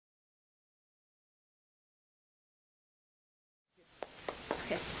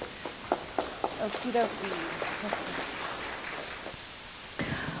Okie dokie.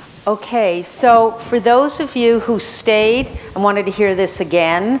 Okay, so for those of you who stayed and wanted to hear this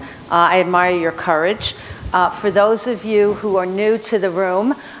again, I admire your courage. For those of you who are new to the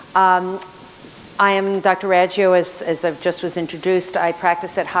room, I am Dr. Raggio, as I just was introduced. I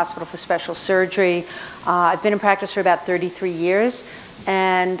practice at Hospital for Special Surgery. I've been in practice for about 33 years,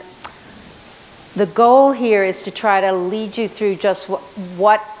 and the goal here is to try to lead you through just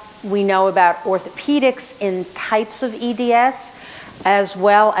what we know about orthopedics in types of EDS, as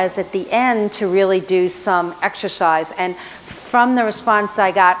well as at the end to really do some exercise. And from the response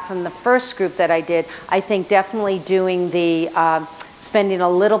I got from the first group that I did, I think definitely doing the spending a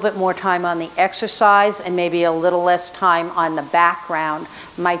little bit more time on the exercise and maybe a little less time on the background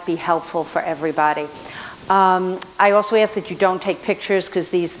might be helpful for everybody. I also ask that you don't take pictures because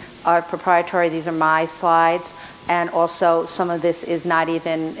these are proprietary. These are my slides. And also some of this is not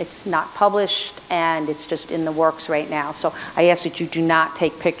even, it's not published and it's just in the works right now. So I ask that you do not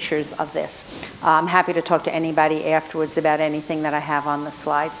take pictures of this. I'm happy to talk to anybody afterwards about anything that I have on the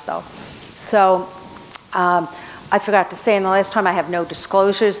slides though. So I forgot to say in the last time I have no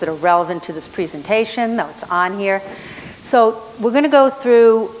disclosures that are relevant to this presentation, though it's on here. So we're going to go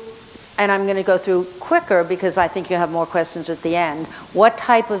through, and I'm going to go through quicker because I think you have more questions at the end. What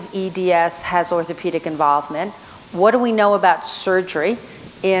type of EDS has orthopedic involvement? What do we know about surgery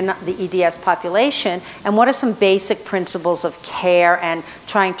in the EDS population? And what are some basic principles of care and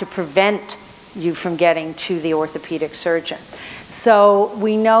trying to prevent you from getting to the orthopedic surgeon? So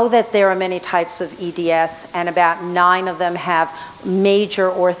we know that there are many types of EDS, and about 9 of them have major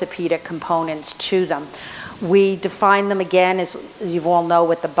orthopedic components to them. We define them again, as you all know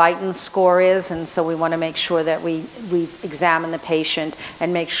what the Beighton score is, and so we want to make sure that we examine the patient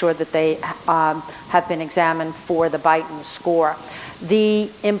and make sure that they have been examined for the Beighton score. The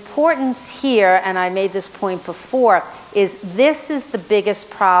importance here, and I made this point before, is this is the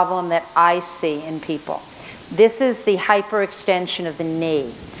biggest problem that I see in people. This is the hyperextension of the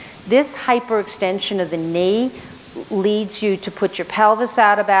knee. This hyperextension of the knee leads you to put your pelvis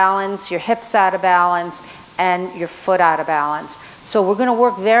out of balance, your hips out of balance, and your foot out of balance. So we're going to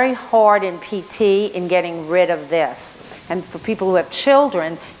work very hard in PT in getting rid of this. And for people who have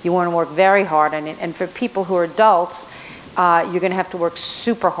children, you want to work very hard on it. And for people who are adults, you're going to have to work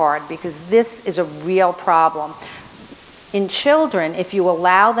super hard because this is a real problem. In children, if you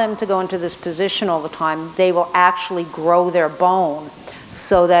allow them to go into this position all the time, they will actually grow their bone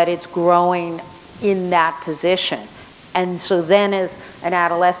so that it's growing in that position. And so then as an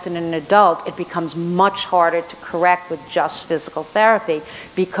adolescent and an adult, it becomes much harder to correct with just physical therapy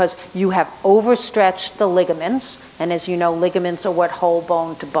because you have overstretched the ligaments. And as you know, ligaments are what hold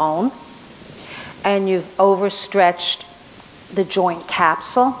bone to bone. And you've overstretched the joint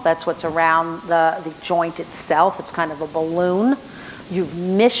capsule. That's what's around the joint itself. It's kind of a balloon. You've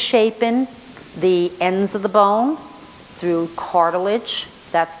misshapen the ends of the bone through cartilage.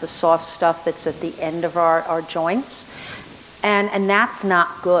 That's the soft stuff that's at the end of our joints. And that's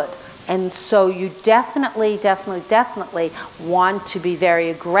not good. And so you definitely want to be very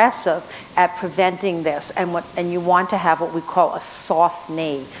aggressive at preventing this. And you want to have what we call a soft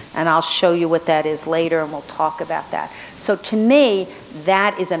knee. And I'll show you what that is later, and we'll talk about that. So to me,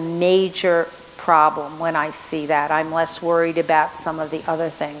 that is a major problem when I see that. I'm less worried about some of the other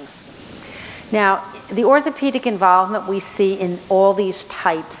things. Now, the orthopedic involvement we see in all these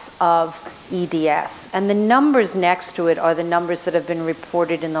types of EDS. And the numbers next to it are the numbers that have been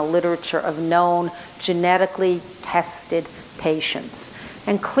reported in the literature of known genetically tested patients.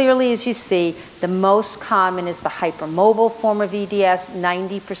 And clearly, as you see, the most common is the hypermobile form of EDS.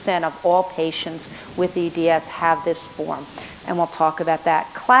 90% of all patients with EDS have this form. And we'll talk about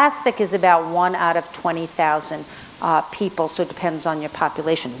that. Classic is about 1 out of 20,000 people, so it depends on your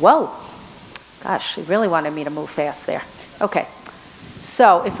population. Whoa! Gosh, you really wanted me to move fast there. Okay,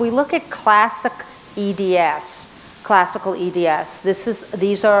 so if we look at classic EDS, classical EDS,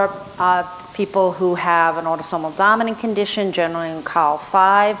 these are people who have an autosomal dominant condition, generally in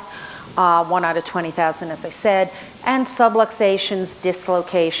COL5, 1 out of 20,000, as I said, and subluxations,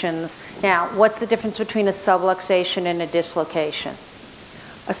 dislocations. Now, what's the difference between a subluxation and a dislocation?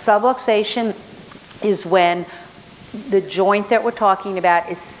 A subluxation is when the joint that we're talking about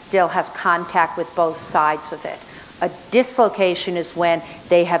still has contact with both sides of it. A dislocation is when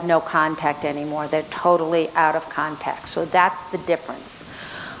they have no contact anymore. They're totally out of contact. So that's the difference.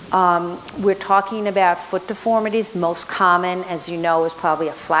 We're talking about foot deformities. Most common, as you know, is probably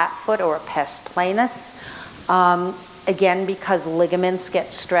a flat foot or a pes planus. Again, because ligaments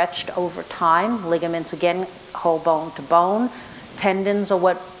get stretched over time. Ligaments, again, hold bone to bone. Tendons are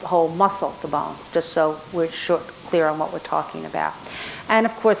what hold muscle, the bone, just so we're clear on what we're talking about. And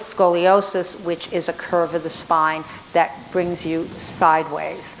of course, scoliosis, which is a curve of the spine that brings you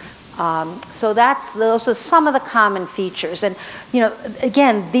sideways. So those are some of the common features. And,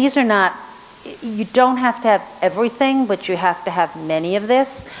 again, these are not, you don't have to have everything, but you have to have many of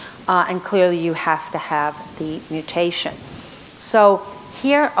this. And clearly you have to have the mutation. So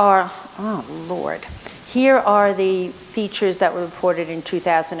here are, oh Lord, here are the features that were reported in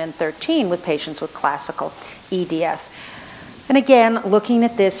 2013 with patients with classical EDS. And again, looking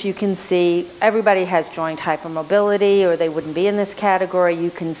at this, you can see everybody has joint hypermobility, or they wouldn't be in this category.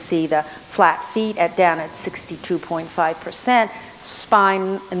 You can see the flat feet down at 62.5%,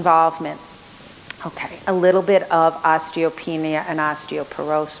 spine involvement. Okay, a little bit of osteopenia and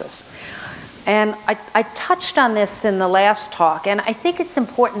osteoporosis. And I touched on this in the last talk, and I think it's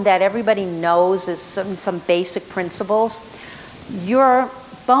important that everybody knows some basic principles. Your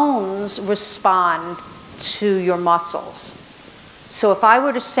bones respond to your muscles. So if I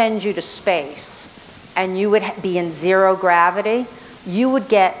were to send you to space and you would be in zero gravity, you would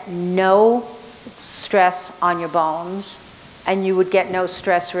get no stress on your bones, and you would get no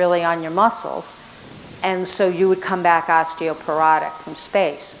stress really on your muscles. And so you would come back osteoporotic from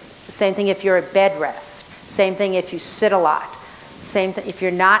space. The same thing if you're at bed rest. Same thing if you sit a lot. Same thing if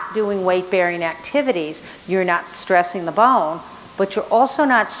you're not doing weight-bearing activities, you're not stressing the bone, but you're also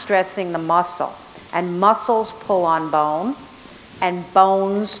not stressing the muscle. And muscles pull on bone, and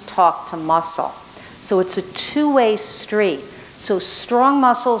bones talk to muscle. So it's a two-way street. So strong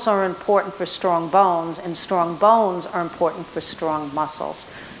muscles are important for strong bones, and strong bones are important for strong muscles.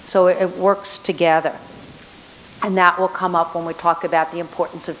 So it works together. And that will come up when we talk about the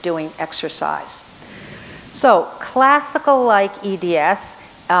importance of doing exercise. So classical-like EDS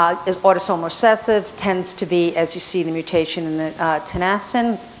is autosomal recessive, tends to be, as you see, the mutation in the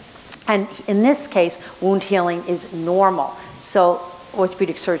tenascin. And in this case, wound healing is normal. So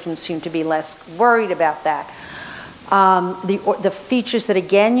orthopedic surgeons seem to be less worried about that. The features that,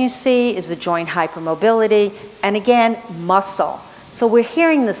 again, you see is the joint hypermobility, and again, muscle. So we're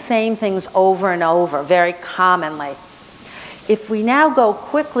hearing the same things over and over very commonly. If we now go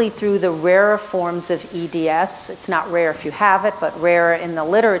quickly through the rarer forms of EDS, it's not rare if you have it, but rarer in the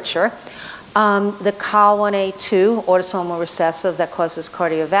literature, the COL1A2, autosomal recessive, that causes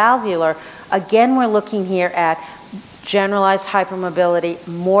cardiovalvular, again, we're looking here at generalized hypermobility,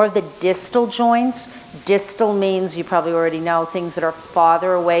 more of the distal joints. Distal means, you probably already know, things that are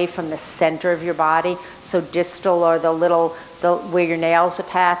farther away from the center of your body. So distal are where your nails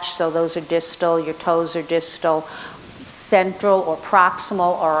attach, so those are distal, your toes are distal. Central or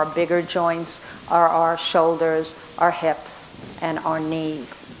proximal are our bigger joints, are our shoulders, our hips, and our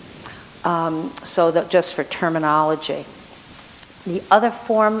knees. So that just for terminology. The other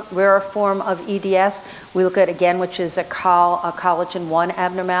form, rarer form of EDS, we look at again, which is a collagen 1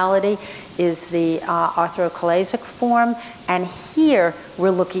 abnormality, is the arthrocalasic form. And here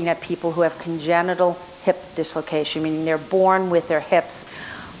we're looking at people who have congenital hip dislocation, meaning they're born with their hips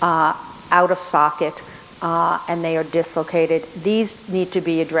out of socket and they are dislocated. These need to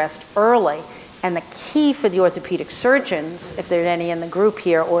be addressed early. And the key for the orthopedic surgeons, if there's any in the group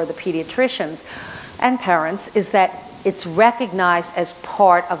here, or the pediatricians and parents, is that it's recognized as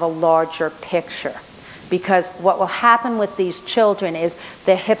part of a larger picture. Because what will happen with these children is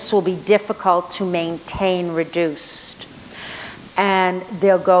their hips will be difficult to maintain reduced. And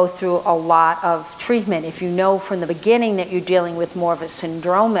they'll go through a lot of treatment. If you know from the beginning that you're dealing with more of a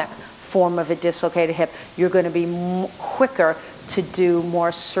syndromic form of a dislocated hip, you're going to be quicker to do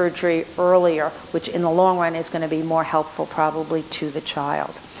more surgery earlier, which in the long run is going to be more helpful probably to the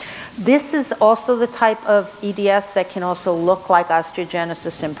child. This is also the type of EDS that can also look like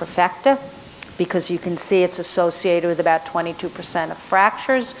osteogenesis imperfecta, because you can see it's associated with about 22% of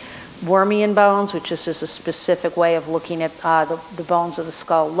fractures, Wormian bones, which is just a specific way of looking at the bones of the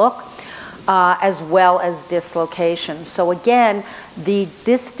skull look, as well as dislocations. So again,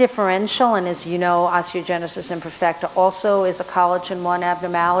 this differential, and as you know, osteogenesis imperfecta also is a collagen 1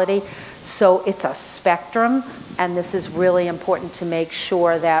 abnormality, so it's a spectrum, and this is really important to make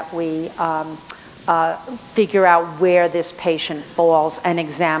sure that we figure out where this patient falls and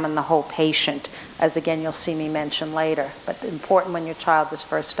examine the whole patient, as again you'll see me mention later, but important when your child is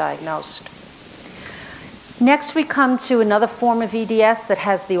first diagnosed. Next we come to another form of EDS that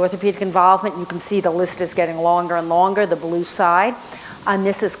has the orthopedic involvement. You can see the list is getting longer and longer, the blue side. And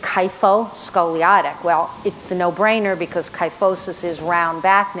this is kyphoscoliotic. Well, it's a no-brainer because kyphosis is round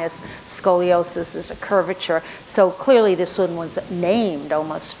backness, scoliosis is a curvature. So clearly this one was named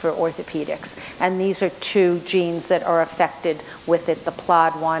almost for orthopedics. And these are two genes that are affected with it, the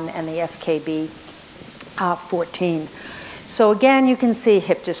PLOD1 and the FKB14. So again, you can see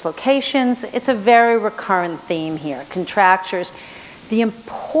hip dislocations. It's a very recurrent theme here. Contractures. The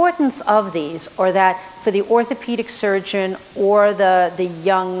importance of these are that for the orthopedic surgeon or the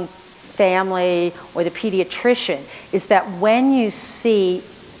young family or the pediatrician is that when you see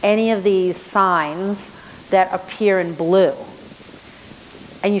any of these signs that appear in blue,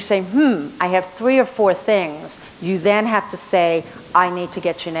 and you say, I have 3 or 4 things, you then have to say, I need to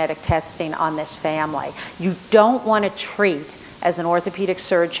get genetic testing on this family. You don't want to treat as an orthopedic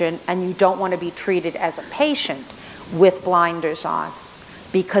surgeon, and you don't want to be treated as a patient with blinders on,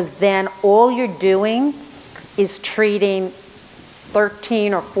 because then all you're doing is treating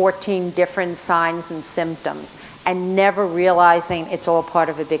 13 or 14 different signs and symptoms and never realizing it's all part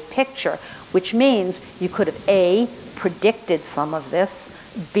of a big picture, which means you could have A, predicted some of this,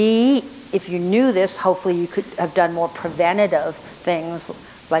 B, if you knew this, hopefully you could have done more preventative things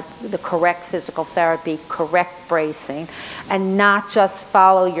like the correct physical therapy, correct bracing, and not just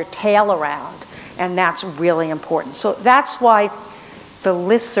follow your tail around. And that's really important. So that's why the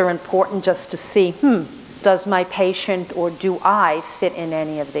lists are important, just to see, does my patient or do I fit in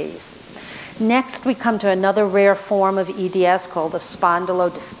any of these? Next, we come to another rare form of EDS called the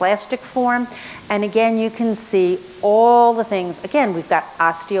spondylodysplastic form. And again, you can see all the things. Again, we've got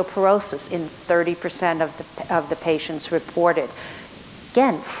osteoporosis in 30% of the patients reported.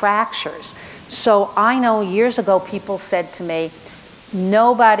 Again, fractures. So I know years ago people said to me,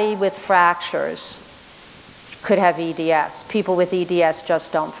 nobody with fractures could have EDS. People with EDS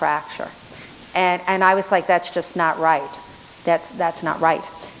just don't fracture. And I was like, that's just not right. That's not right.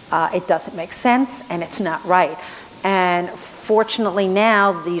 It doesn't make sense, and it's not right. And fortunately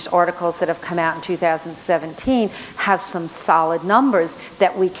now, these articles that have come out in 2017 have some solid numbers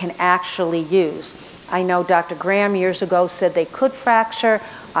that we can actually use. I know Dr. Graham years ago said they could fracture.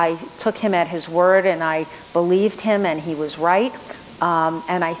 I took him at his word, and I believed him, and he was right.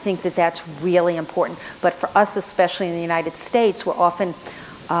 And I think that that's really important. But for us, especially in the United States, we're often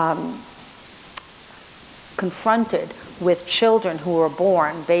confronted with children who are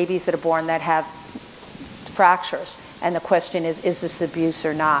born, babies that are born that have fractures. And the question is this abuse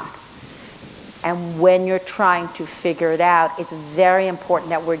or not? And when you're trying to figure it out, it's very important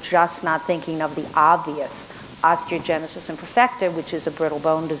that we're just not thinking of the obvious, osteogenesis imperfecta, which is a brittle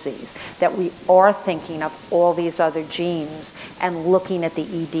bone disease, that we are thinking of all these other genes and looking at the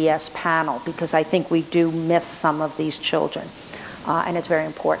EDS panel, because I think we do miss some of these children, and it's very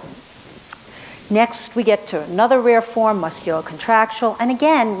important. Next, we get to another rare form, musculocontractural, and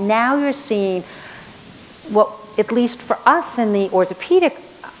again, now you're seeing what, at least for us in the orthopedic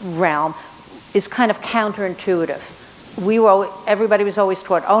realm, is kind of counterintuitive. Everybody was always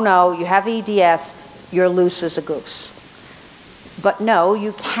taught, oh no, you have EDS, you're loose as a goose. But no,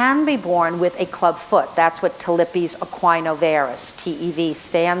 you can be born with a club foot. That's what Talipes equinovarus, TEV,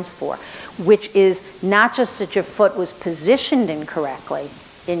 stands for, which is not just that your foot was positioned incorrectly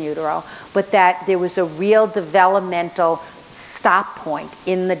in utero, but that there was a real developmental stop point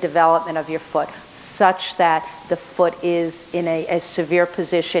in the development of your foot, such that the foot is in a severe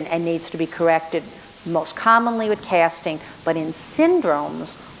position and needs to be corrected, most commonly with casting, but in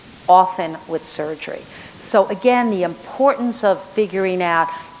syndromes, often with surgery. So again, the importance of figuring out,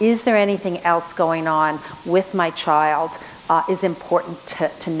 is there anything else going on with my child, is important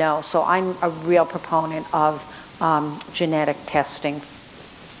to know. So I'm a real proponent of genetic testing.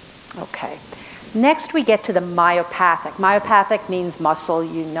 Okay. Next, we get to the myopathic. Myopathic means muscle.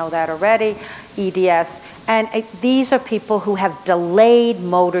 You know that already. EDS. And these are people who have delayed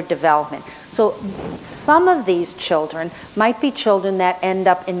motor development. So some of these children might be children that end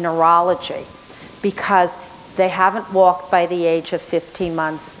up in neurology because they haven't walked by the age of 15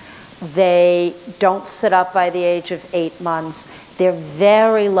 months. They don't sit up by the age of 8 months. They're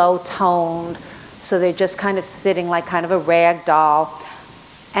very low toned, so they're just kind of sitting like kind of a rag doll.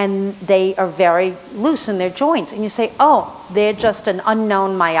 And they are very loose in their joints. And you say, oh, they're just an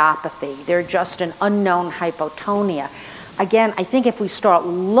unknown myopathy. They're just an unknown hypotonia. Again, I think if we start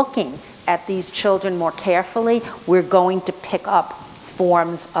looking at these children more carefully, we're going to pick up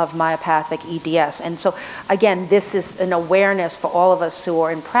forms of myopathic EDS. And so, again, this is an awareness for all of us who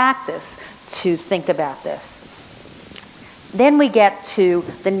are in practice to think about this. Then we get to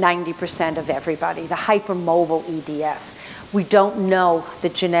the 90% of everybody, the hypermobile EDS. We don't know the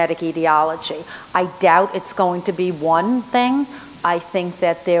genetic etiology. I doubt it's going to be one thing. I think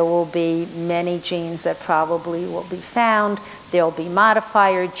that there will be many genes that probably will be found. There will be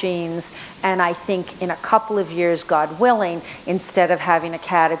modifier genes, and I think in a couple of years, God willing, instead of having a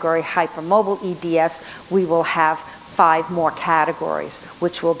category hypermobile EDS, we will have 5 more categories,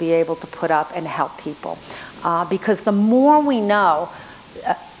 which we'll be able to put up and help people. Because the more we know,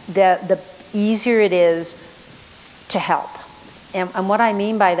 the easier it is to help. And what I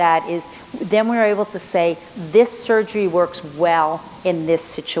mean by that is then we're able to say this surgery works well in this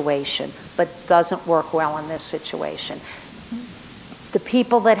situation, but doesn't work well in this situation. The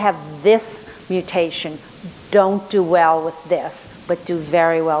people that have this mutation don't do well with this, but do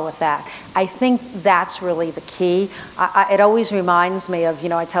very well with that. I think that's really the key. It always reminds me of,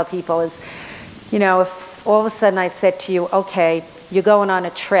 I tell people is, if all of a sudden I said to you, okay, you're going on a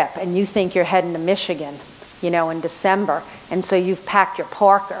trip and you think you're heading to Michigan, in December, and so you've packed your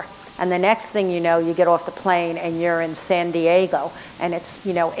Parker, and the next thing you know, you get off the plane and you're in San Diego, and it's,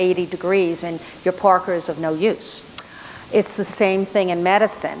 80 degrees, and your Parker is of no use. It's the same thing in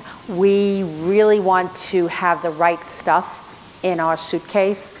medicine. We really want to have the right stuff in our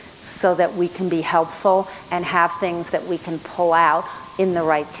suitcase so that we can be helpful and have things that we can pull out in the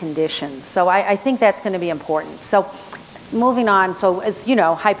right conditions. So I think that's going to be important. So moving on, so as you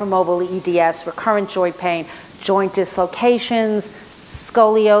know, hypermobile EDS, recurrent joint pain, joint dislocations,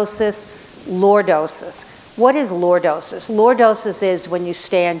 scoliosis, lordosis. What is lordosis? Lordosis is when you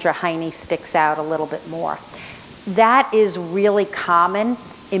stand, your hiney sticks out a little bit more. That is really common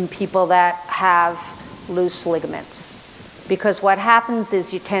in people that have loose ligaments, because what happens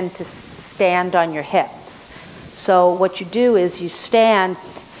is you tend to stand on your hips. So what you do is you stand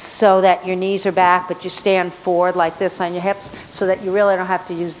so that your knees are back, but you stand forward like this on your hips so that you really don't have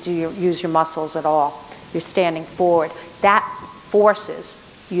to use your muscles at all. You're standing forward. That forces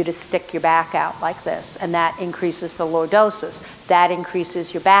you to stick your back out like this, and that increases the lordosis. That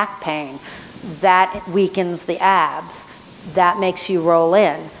increases your back pain. That weakens the abs. That makes you roll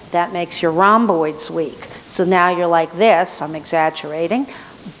in. That makes your rhomboids weak. So now you're like this. I'm exaggerating,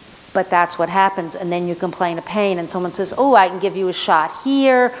 but that's what happens. And then you complain of pain, and someone says, oh, I can give you a shot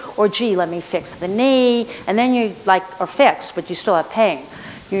here, or gee, let me fix the knee. And then you are fixed, but you still have pain.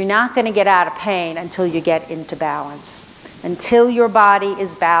 You're not going to get out of pain until you get into balance. Until your body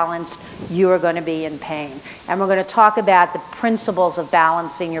is balanced, you are going to be in pain. And we're going to talk about the principles of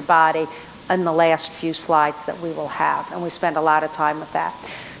balancing your body in the last few slides that we will have. And we spend a lot of time with that.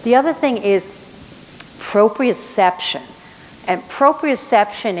 The other thing is proprioception. And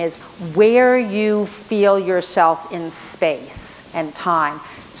proprioception is where you feel yourself in space and time.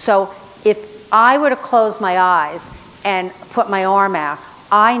 So if I were to close my eyes and put my arm out,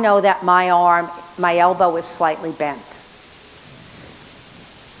 I know that my elbow is slightly bent.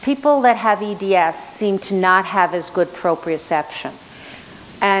 People that have EDS seem to not have as good proprioception.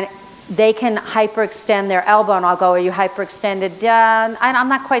 And they can hyperextend their elbow, and I'll go, are you hyperextended? I'm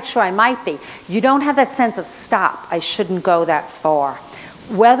not quite sure, I might be. You don't have that sense of stop, I shouldn't go that far.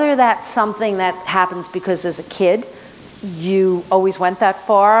 Whether that's something that happens because as a kid, you always went that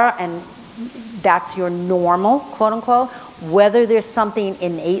far and that's your normal, quote unquote, whether there's something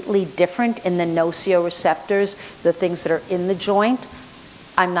innately different in the nocioreceptors, the things that are in the joint,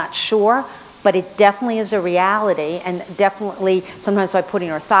 I'm not sure. But it definitely is a reality, and definitely sometimes by putting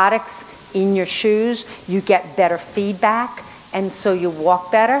orthotics in your shoes, you get better feedback, and so you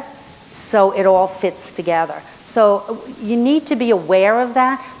walk better, so it all fits together. So you need to be aware of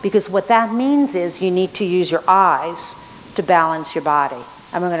that, because what that means is you need to use your eyes to balance your body,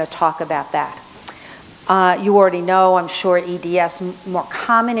 and we're going to talk about that. You already know, I'm sure, EDS, more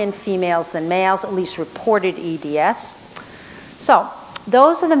common in females than males, at least reported EDS. So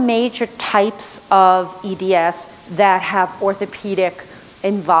those are the major types of EDS that have orthopedic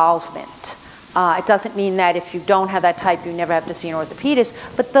involvement. It doesn't mean that if you don't have that type, you never have to see an orthopedist,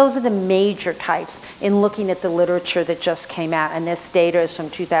 but those are the major types in looking at the literature that just came out. And this data is from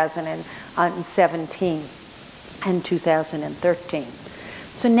 2017 and 2013.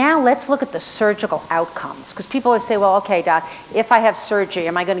 So now let's look at the surgical outcomes, because people always say, well, okay, doc, if I have surgery,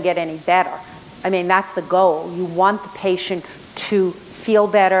 am I going to get any better? I mean, that's the goal. You want the patient to feel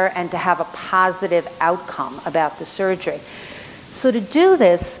better and to have a positive outcome about the surgery. So to do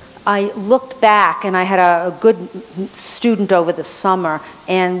this, I looked back, and I had a good student over the summer,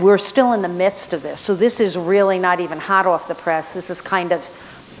 and we're still in the midst of this. So this is really not even hot off the press. This is kind of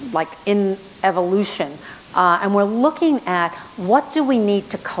like in evolution. And we're looking at what do we need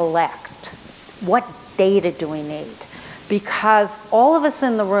to collect? What data do we need? Because all of us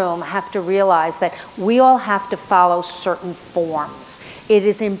in the room have to realize that we all have to follow certain forms. It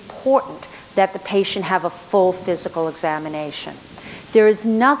is important that the patient have a full physical examination. There is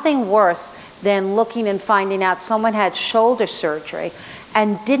nothing worse than looking and finding out someone had shoulder surgery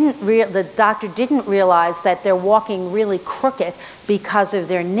and the doctor didn't realize that they're walking really crooked because of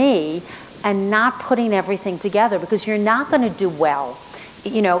their knee and not putting everything together, because you're not going to do well.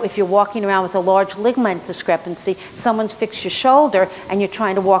 You know, if you're walking around with a large ligament discrepancy, someone's fixed your shoulder and you're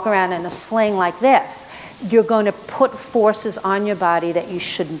trying to walk around in a sling like this, you're going to put forces on your body that you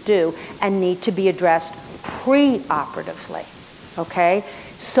shouldn't do and need to be addressed pre-operatively, okay?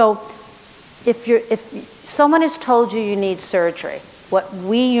 So if someone has told you need surgery, what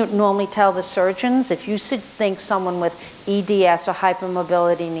we normally tell the surgeons, if you should think someone with EDS or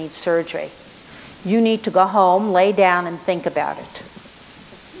hypermobility needs surgery, you need to go home, lay down, and think about it.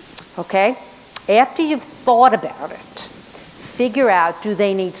 Okay? After you've thought about it, figure out, do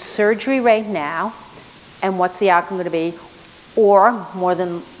they need surgery right now, and what's the outcome going to be? Or, more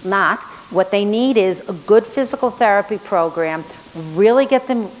than not, what they need is a good physical therapy program, really get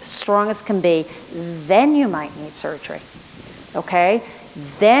them strong as can be, then you might need surgery. Okay?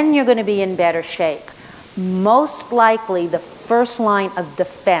 Then you're going to be in better shape. Most likely, the first line of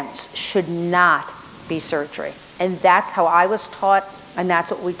defense should not be surgery. And that's how I was taught, and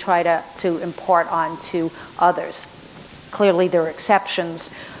that's what we try to impart on to others. Clearly, there are exceptions,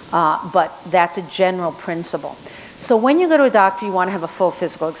 but that's a general principle. So when you go to a doctor, you want to have a full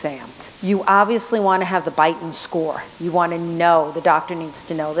physical exam. You obviously want to have the bite and score. You want to know, the doctor needs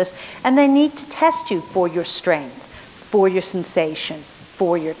to know this, and they need to test you for your strength, for your sensation,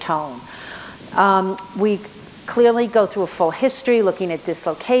 for your tone. We clearly go through a full history, looking at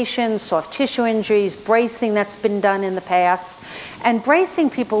dislocations, soft tissue injuries, bracing that's been done in the past. And bracing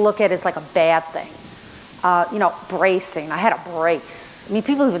people look at as like a bad thing. You know, bracing, I had a brace. I mean,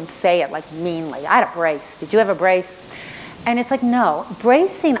 people even say it like meanly. I had a brace. Did you have a brace? And it's like, no.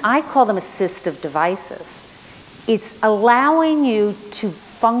 Bracing, I call them assistive devices. It's allowing you to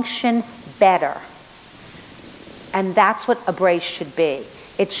function better. And that's what a brace should be.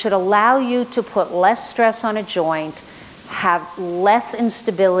 It should allow you to put less stress on a joint, have less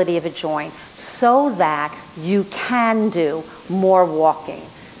instability of a joint, so that you can do more walking,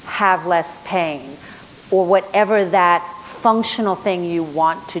 have less pain, or whatever that functional thing you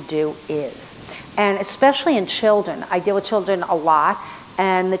want to do is. And especially in children, I deal with children a lot,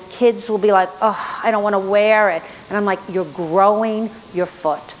 and the kids will be like, oh, I don't want to wear it. And I'm like, you're growing your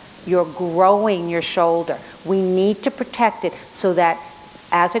foot. You're growing your shoulder. We need to protect it so that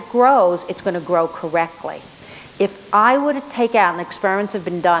as it grows, it's going to grow correctly. If I were to take out, and experiments have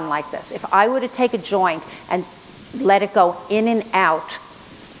been done like this, if I were to take a joint and let it go in and out,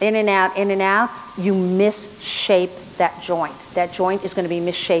 in and out, in and out, you misshape that joint. That joint is going to be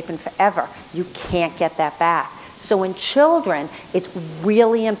misshapen forever. You can't get that back. So in children, it's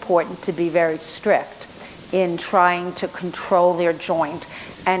really important to be very strict in trying to control their joint.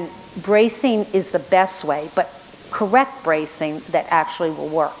 And bracing is the best way, but correct bracing that actually will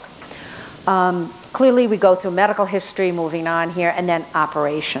work. Clearly, we go through medical history, moving on here, and then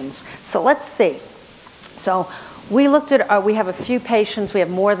operations. So let's see. So we looked at, we have a few patients, we have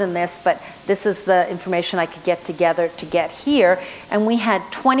more than this, but this is the information I could get together to get here. And we had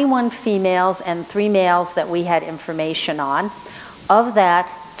 21 females and 3 males that we had information on. Of that,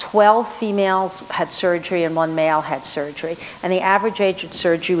 12 females had surgery and 1 male had surgery. And the average age of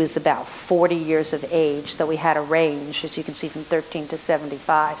surgery was about 40 years of age, though we had a range, as you can see, from 13 to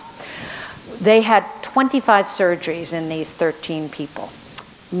 75. They had 25 surgeries in these 13 people.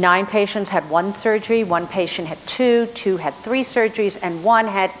 9 patients had 1 surgery, 1 patient had 2, 2 had 3 surgeries, and 1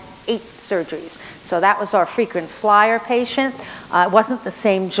 had 8 surgeries. So that was our frequent flyer patient. It wasn't the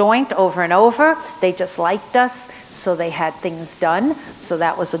same joint over and over. They just liked us, so they had things done. So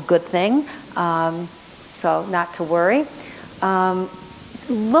that was a good thing. So not to worry.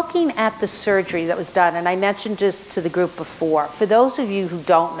 Looking at the surgery that was done, and I mentioned this to the group before, for those of you who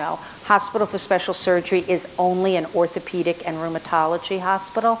don't know, Hospital for Special Surgery is only an orthopedic and rheumatology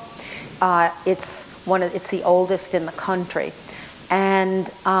hospital. It's the oldest in the country. And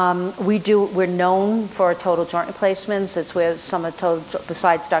we're known for our total joint replacements. It's where some of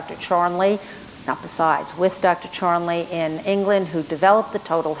besides Dr. Charnley, not besides, with Dr. Charnley in England, who developed the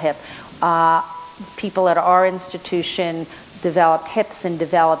total hip. People at our institution developed hips and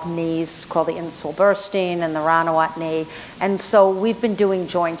developed knees, called the Insel-Burstein and the Ranawat knee. And so we've been doing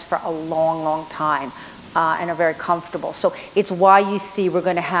joints for a long, long time and are very comfortable. So it's why you see we're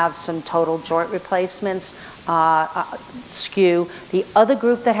going to have some total joint replacements skew. The other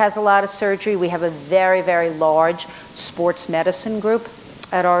group that has a lot of surgery, we have a very, very large sports medicine group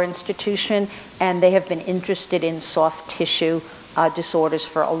at our institution, and they have been interested in soft tissue disorders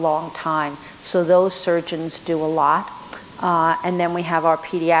for a long time. So those surgeons do a lot. And then we have our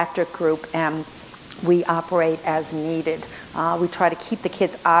pediatric group, and we operate as needed. We try to keep the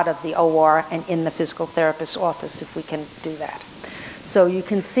kids out of the OR and in the physical therapist's office if we can do that. So you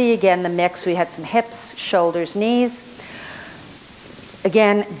can see again the mix. We had some hips, shoulders, knees.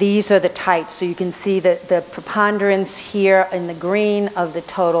 Again, these are the types. So you can see the preponderance here in the green of the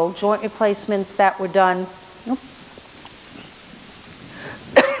total joint replacements that were done.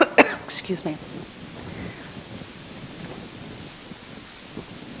 Excuse me.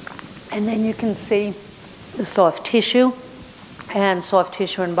 And then you can see the soft tissue and soft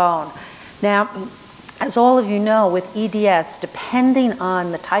tissue and bone. Now, as all of you know, with EDS, depending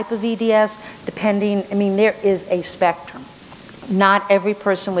on the type of EDS, there is a spectrum. Not every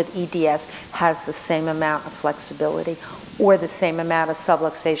person with EDS has the same amount of flexibility or the same amount of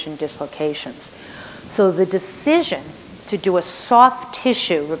subluxation dislocations. So the decision to do a soft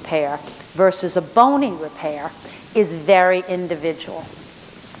tissue repair versus a bony repair is very individual.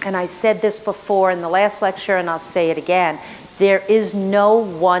 And I said this before in the last lecture, and I'll say it again. There is no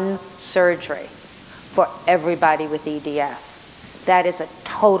one surgery for everybody with EDS. That is a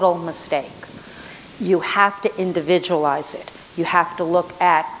total mistake. You have to individualize it. You have to look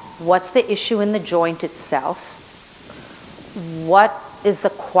at what's the issue in the joint itself, what is the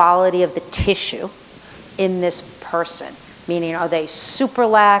quality of the tissue in this person, meaning are they super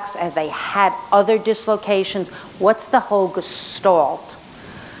lax, have they had other dislocations, what's the whole gestalt.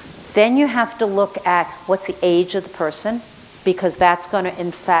 Then you have to look at what's the age of the person, because that's going to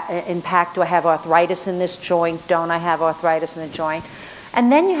impact, do I have arthritis in this joint, don't I have arthritis in the joint? And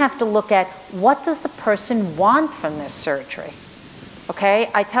then you have to look at what does the person want from this surgery. Okay,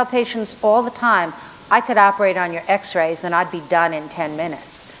 I tell patients all the time, I could operate on your x-rays and I'd be done in 10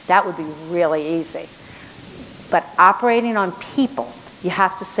 minutes. That would be really easy. But operating on people, you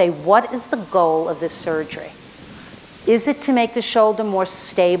have to say, what is the goal of this surgery? Is it to make the shoulder more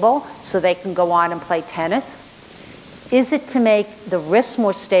stable so they can go on and play tennis? Is it to make the wrist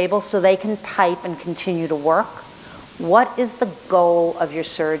more stable so they can type and continue to work? What is the goal of your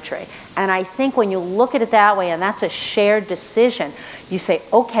surgery? And I think when you look at it that way, and that's a shared decision, you say,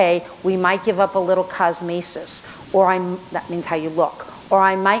 okay, we might give up a little cosmesis, or that means how you look, or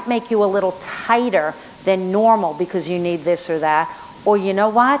I might make you a little tighter than normal because you need this or that, or you know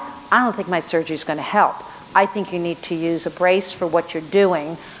what? I don't think my surgery is going to help. I think you need to use a brace for what you're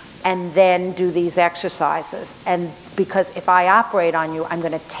doing and then do these exercises. And because if I operate on you, I'm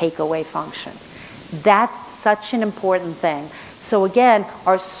going to take away function. That's such an important thing. So again,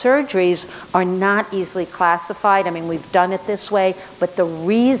 our surgeries are not easily classified. I mean, we've done it this way, but the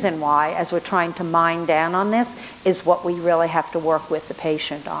reason why, as we're trying to mine down on this, is what we really have to work with the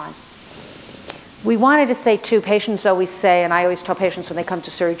patient on. We wanted to say too, patients always say, and I always tell patients when they come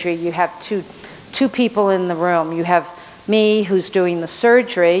to surgery, you have two people in the room. You have me, who's doing the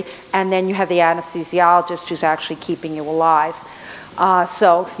surgery, and then you have the anesthesiologist who's actually keeping you alive.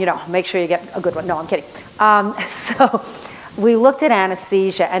 So, you know, make sure you get a good one. No, I'm kidding. So we looked at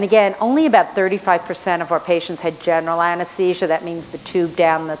anesthesia, and again, only about 35% of our patients had general anesthesia. That means the tube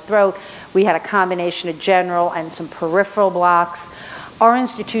down the throat. We had a combination of general and some peripheral blocks. Our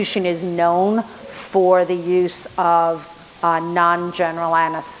institution is known for the use of non-general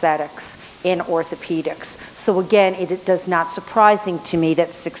anesthetics in orthopedics. So again, it does not surprising to me that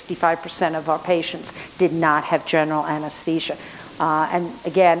 65% of our patients did not have general anesthesia. And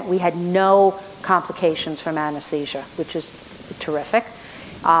again, we had no complications from anesthesia, which is terrific.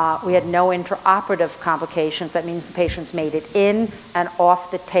 We had no intraoperative complications. That means the patients made it in and off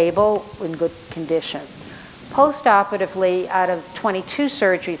the table in good condition. Post-operatively, out of 22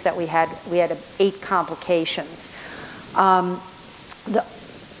 surgeries that we had 8 complications.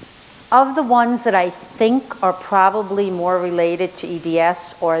 Of the ones that I think are probably more related to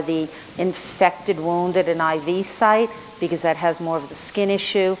EDS or the infected wound at an IV site, because that has more of the skin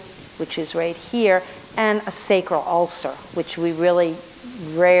issue, which is right here, and a sacral ulcer, which we really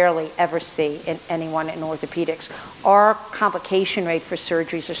rarely ever see in anyone in orthopedics. Our complication rate for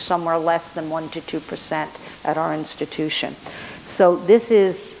surgeries are somewhere less than 1% to 2% at our institution. So this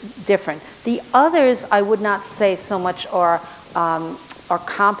is different. The others, I would not say so much are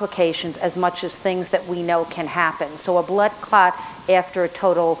complications as much as things that we know can happen. So a blood clot after a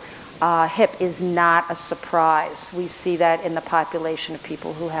total hip is not a surprise. We see that in the population of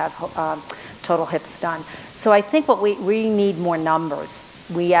people who have total hips done. So I think what we need more numbers.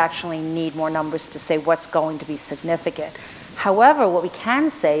 We actually need more numbers to say what's going to be significant. However, what we can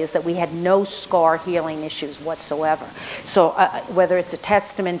say is that we had no scar healing issues whatsoever. So whether it's a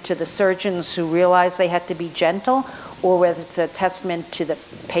testament to the surgeons who realized they had to be gentle, or whether it's a testament to the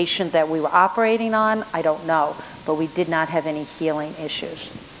patient that we were operating on, I don't know. But but we did not have any healing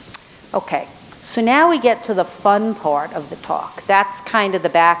issues. Okay, so now we get to the fun part of the talk. That's kind of the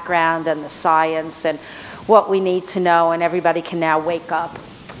background and the science and what we need to know, and everybody can now wake up.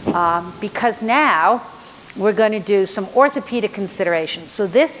 Because now we're going to do some orthopedic considerations. So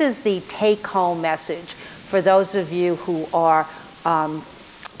this is the take-home message for those of you who are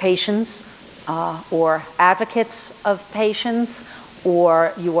patients or advocates of patients,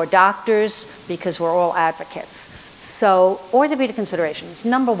 or you are doctors, because we're all advocates. So orthopedic considerations.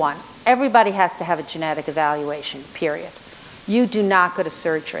 Number one, everybody has to have a genetic evaluation, period. You do not go to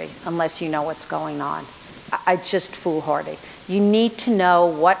surgery unless you know what's going on. It's just foolhardy. You need to know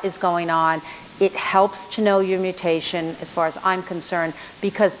what is going on. It helps to know your mutation as far as I'm concerned,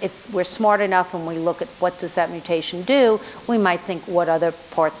 because if we're smart enough and we look at what does that mutation do, we might think what other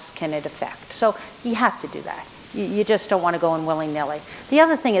parts can it affect. So you have to do that. You just don't want to go in willy-nilly. The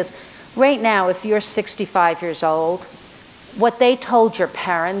other thing is, right now, if you're 65 years old, what they told your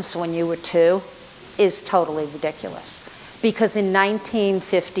parents when you were 2 is totally ridiculous. Because in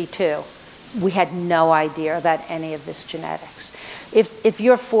 1952, we had no idea about any of this genetics. If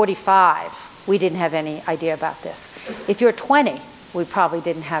you're 45, we didn't have any idea about this. If you're 20, we probably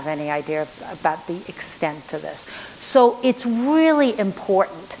didn't have any idea about the extent to this. So it's really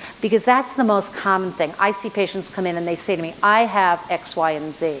important, because that's the most common thing. I see patients come in and they say to me, I have X, Y,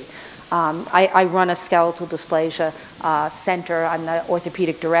 and Z. I run a skeletal dysplasia center. I'm the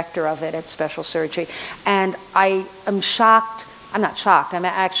orthopedic director of it at Special Surgery. And I am shocked. I'm not shocked. I'm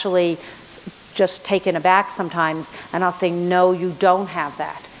actually just taken aback sometimes. And I'll say, no, you don't have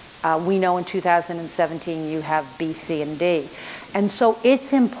that. We know in 2017 you have B, C, and D. And so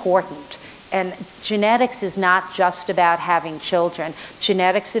it's important. And genetics is not just about having children.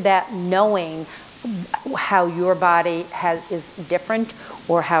 Genetics is about knowing how your body is different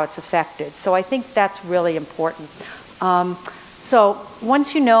or how it's affected. So I think that's really important. So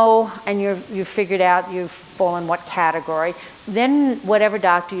once you know and you've figured out you fall in what category, then whatever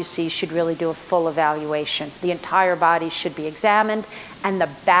doctor you see should really do a full evaluation. The entire body should be examined, and the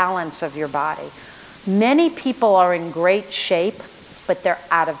balance of your body. Many people are in great shape, but they're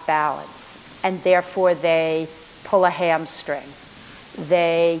out of balance, and therefore they pull a hamstring.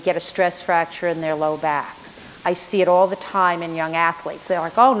 They get a stress fracture in their low back. I see it all the time in young athletes. They're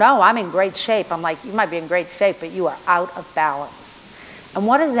like, oh no, I'm in great shape. I'm like, you might be in great shape, but you are out of balance. And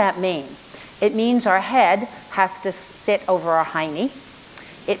what does that mean? It means our head has to sit over our hiney.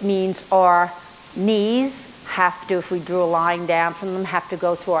 It means our knees have to, if we drew a line down from them, have to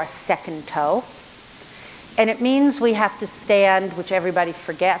go through our second toe. And it means we have to stand, which everybody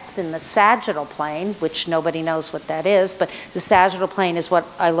forgets, in the sagittal plane, which nobody knows what that is, but the sagittal plane is what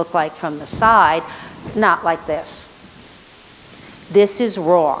I look like from the side, not like this. This is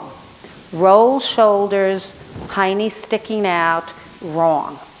wrong. Roll shoulders, hiney sticking out,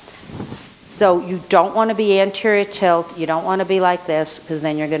 wrong. So you don't want to be anterior tilt, you don't want to be like this, because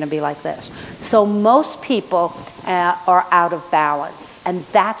then you're going to be like this. So most people are out of balance, and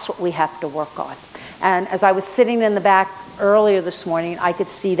that's what we have to work on. And as I was sitting in the back earlier this morning, I could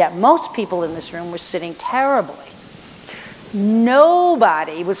see that most people in this room were sitting terribly.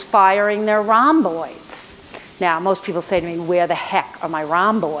 Nobody was firing their rhomboids. Now, most people say to me, where the heck are my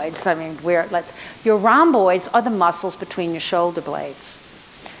rhomboids? I mean, your rhomboids are the muscles between your shoulder blades.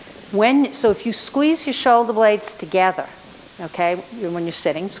 So if you squeeze your shoulder blades together, okay, when you're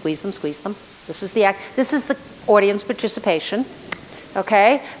sitting, squeeze them, squeeze them. This is the audience participation,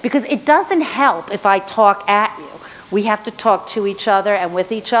 okay? Because it doesn't help if I talk at you. We have to talk to each other and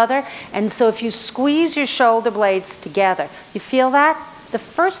with each other. And so if you squeeze your shoulder blades together, you feel that? The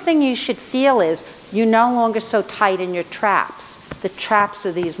first thing you should feel is you're no longer so tight in your traps. The traps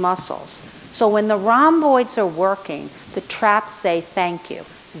are these muscles. So when the rhomboids are working, the traps say thank you.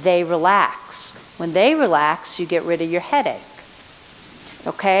 They relax. When they relax, you get rid of your headache.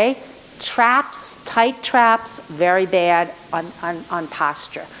 Okay? Traps, tight traps, very bad on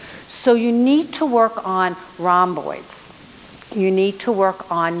posture. So you need to work on rhomboids. You need to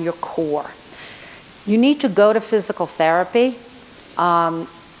work on your core. You need to go to physical therapy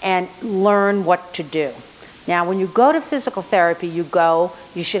and learn what to do. Now, when you go to physical therapy,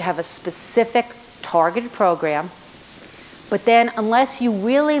 you should have a specific targeted program. But then, unless you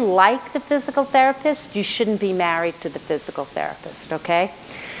really like the physical therapist, you shouldn't be married to the physical therapist, okay?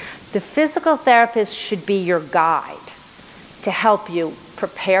 The physical therapist should be your guide to help you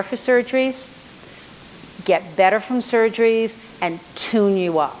prepare for surgeries, get better from surgeries, and tune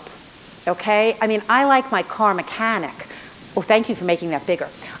you up, okay? I mean, I like my car mechanic. Oh, thank you for making that bigger.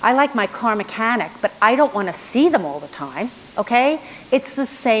 I like my car mechanic, but I don't want to see them all the time, okay? It's the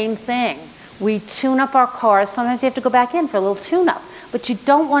same thing. We tune up our cars. Sometimes you have to go back in for a little tune-up. But you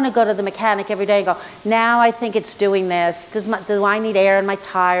don't want to go to the mechanic every day and go, now I think it's doing this. Do I need air in my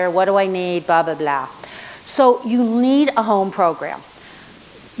tire? What do I need? Blah, blah, blah. So you need a home program.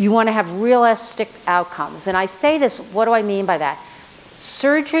 You want to have realistic outcomes. And I say this, what do I mean by that?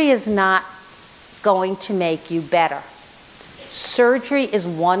 Surgery is not going to make you better. Surgery is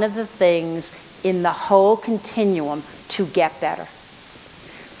one of the things in the whole continuum to get better.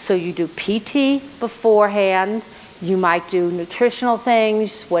 So you do PT beforehand, you might do nutritional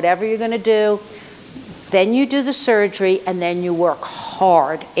things, whatever you're going to do, then you do the surgery, and then you work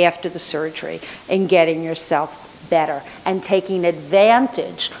hard after the surgery in getting yourself better and taking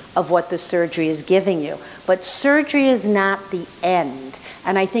advantage of what the surgery is giving you. But surgery is not the end.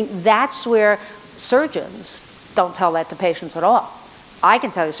 And I think that's where surgeons don't tell that to patients at all. I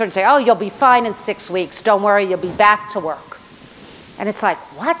can tell you, surgeons say, oh, you'll be fine in 6 weeks. Don't worry, you'll be back to work. And it's like,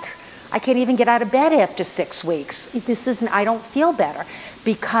 what? I can't even get out of bed after 6 weeks. This isn't, I don't feel better.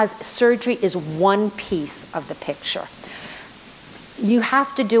 Because surgery is one piece of the picture. You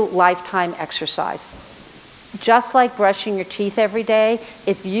have to do lifetime exercise. Just like brushing your teeth every day,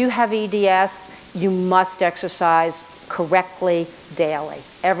 if you have EDS, you must exercise correctly daily.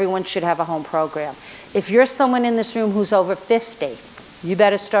 Everyone should have a home program. If you're someone in this room who's over 50, you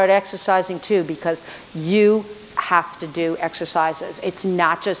better start exercising too, because you have to do exercises. It's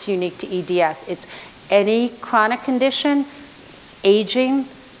not just unique to EDS. It's any chronic condition, aging,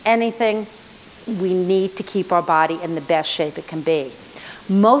 anything. We need to keep our body in the best shape it can be.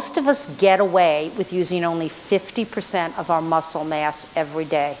 Most of us get away with using only 50% of our muscle mass every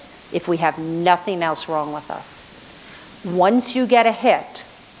day if we have nothing else wrong with us. Once you get a hit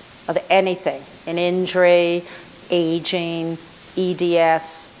of anything, an injury, aging,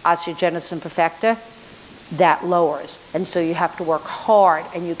 EDS, osteogenesis imperfecta, that lowers. And so you have to work hard,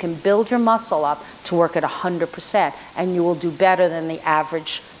 and you can build your muscle up to work at 100%, and you will do better than the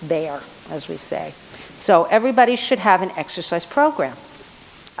average bear, as we say. So everybody should have an exercise program.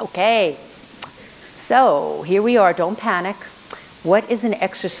 Okay, so here we are, don't panic. What is an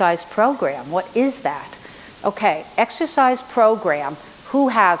exercise program? What is that? Okay, exercise program, who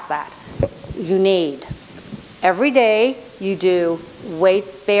has that? You need, every day you do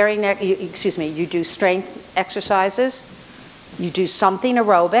weight-bearing, you do strength exercises, you do something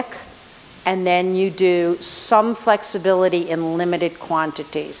aerobic, and then you do some flexibility in limited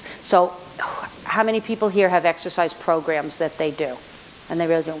quantities. So how many people here have exercise programs that they do? And they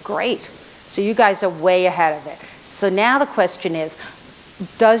really do great. So you guys are way ahead of it. So now the question is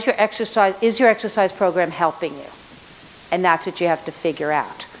your exercise program helping you? And that's what you have to figure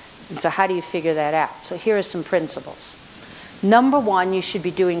out. And so how do you figure that out? So here are some principles. Number one, you should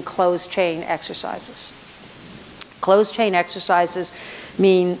be doing closed chain exercises. Closed chain exercises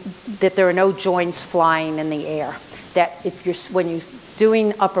mean that there are no joints flying in the air. That when you're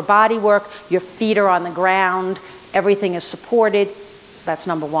doing upper body work, your feet are on the ground, everything is supported. That's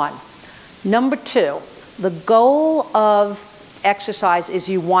number one. Number two, the goal of exercise is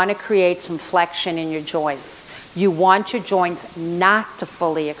you want to create some flexion in your joints. You want your joints not to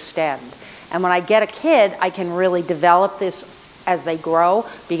fully extend. And when I get a kid, I can really develop this as they grow,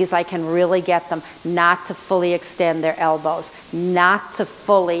 because I can really get them not to fully extend their elbows, not to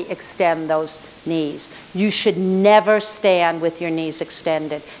fully extend those knees. You should never stand with your knees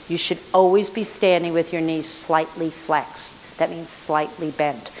extended. You should always be standing with your knees slightly flexed. That means slightly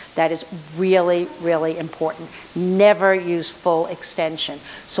bent. That is really, really important. Never use full extension.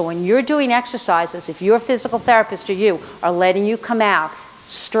 So when you're doing exercises, if your physical therapist or you are letting you come out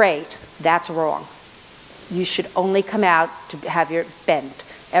straight, that's wrong. You should only come out to have your bent.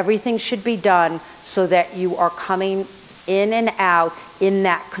 Everything should be done so that you are coming in and out in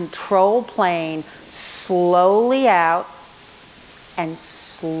that control plane, slowly out and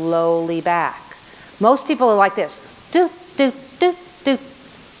slowly back. Most people are like this. Do, do, do, do.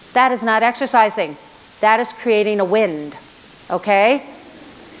 That is not exercising. That is creating a wind, okay?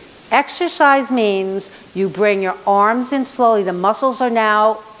 Exercise means you bring your arms in slowly. The muscles are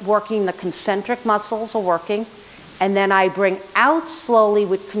now working, the concentric muscles are working. And then I bring out slowly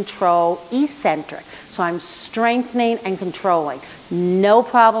with control, eccentric. So I'm strengthening and controlling. No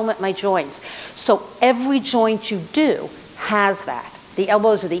problem with my joints. So every joint you do has that. The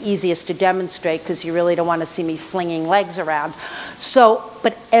elbows are the easiest to demonstrate because you really don't want to see me flinging legs around.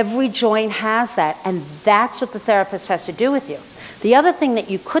 But every joint has that, and that's what the therapist has to do with you. The other thing that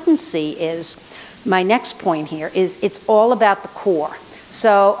you couldn't see is, my next point here, is it's all about the core.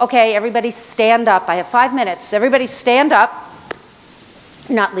 So, okay, everybody stand up. I have 5 minutes. Everybody stand up.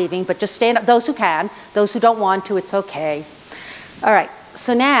 You're not leaving, but just stand up. Those who can. Those who don't want to, it's okay. All right.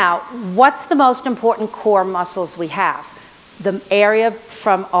 so now, what's the most important core muscles we have? The area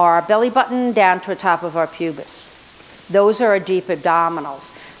from our belly button down to the top of our pubis. Those are our deep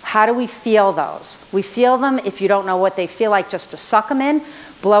abdominals. How do we feel those? We feel them, if you don't know what they feel like, just to suck them in,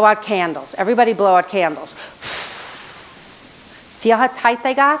 blow out candles. Everybody blow out candles. Feel how tight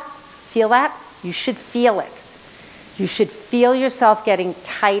they got? Feel that? You should feel it. You should feel yourself getting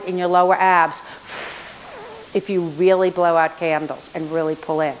tight in your lower abs if you really blow out candles and really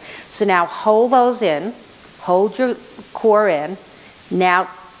pull in. So now hold those in, hold your core in. Now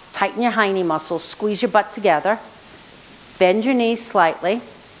tighten your hiney muscles, squeeze your butt together, bend your knees slightly,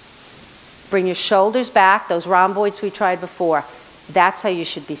 bring your shoulders back, those rhomboids we tried before. That's how you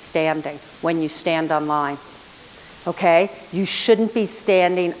should be standing when you stand on line. Okay? You shouldn't be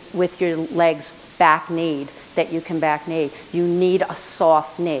standing with your legs back-kneed, that you can back-knee. You need a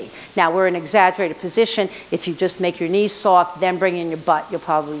soft knee. Now, we're in an exaggerated position. If you just make your knees soft, then bring in your butt, you'll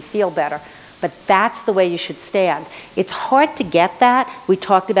probably feel better. But that's the way you should stand. It's hard to get that. We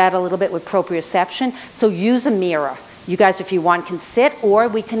talked about it a little bit with proprioception. So use a mirror. You guys, if you want, can sit, or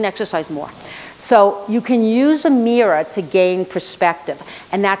we can exercise more. So you can use a mirror to gain perspective,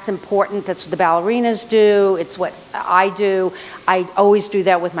 and that's important. That's what the ballerinas do. It's what I do. I always do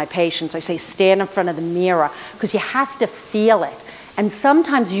that with my patients. I say stand in front of the mirror, because you have to feel it. And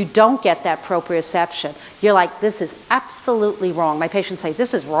sometimes you don't get that proprioception. You're like, this is absolutely wrong. My patients say,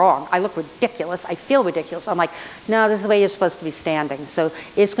 this is wrong. I look ridiculous. I feel ridiculous. I'm like, no, this is the way you're supposed to be standing. So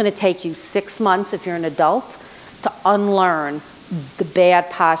it's going to take you 6 months if you're an adult to unlearn the bad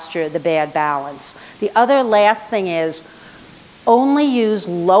posture, the bad balance. The other last thing is only use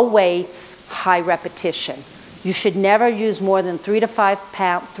low weights, high repetition. You should never use more than 3 or 5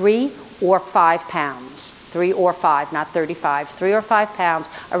 pounds, 3 or 5 pounds, 3 or 5, not 35, 3 or 5 pounds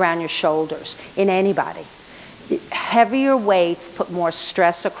around your shoulders in anybody. Heavier weights put more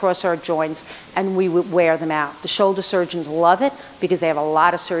stress across our joints, and we would wear them out. The shoulder surgeons love it because they have a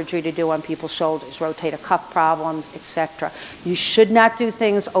lot of surgery to do on people's shoulders, rotator cuff problems, etc. You should not do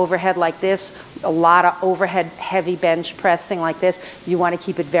things overhead like this, a lot of overhead heavy bench pressing like this. You want to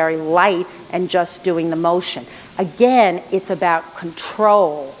keep it very light and just doing the motion. Again, it's about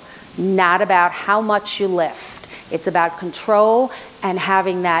control, not about how much you lift. It's about control and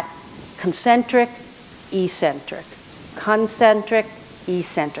having that concentric, eccentric, concentric,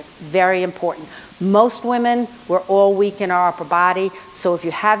 eccentric. Very important. Most women, we're all weak in our upper body, so if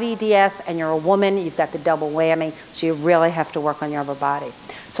you have EDS and you're a woman, you've got the double whammy, so you really have to work on your upper body.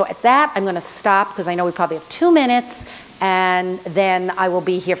 So at that, I'm going to stop because I know we probably have 2 minutes, and then I will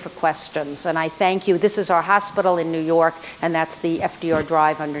be here for questions. And I thank you. This is our hospital in New York, and that's the FDR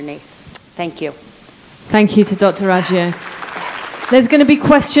Drive underneath. Thank you. Thank you to Dr. Raggio. There's going to be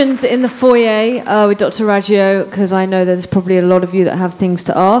questions in the foyer with Dr. Raggio, because I know there's probably a lot of you that have things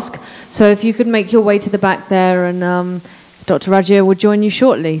to ask. So if you could make your way to the back there, and Dr. Raggio will join you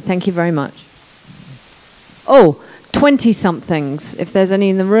shortly. Thank you very much. Oh, 20-somethings, if there's any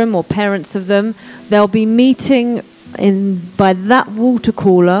in the room, or parents of them, they'll be meeting by that water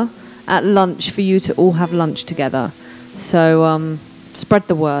cooler at lunch for you to all have lunch together. So spread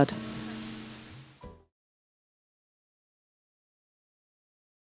the word.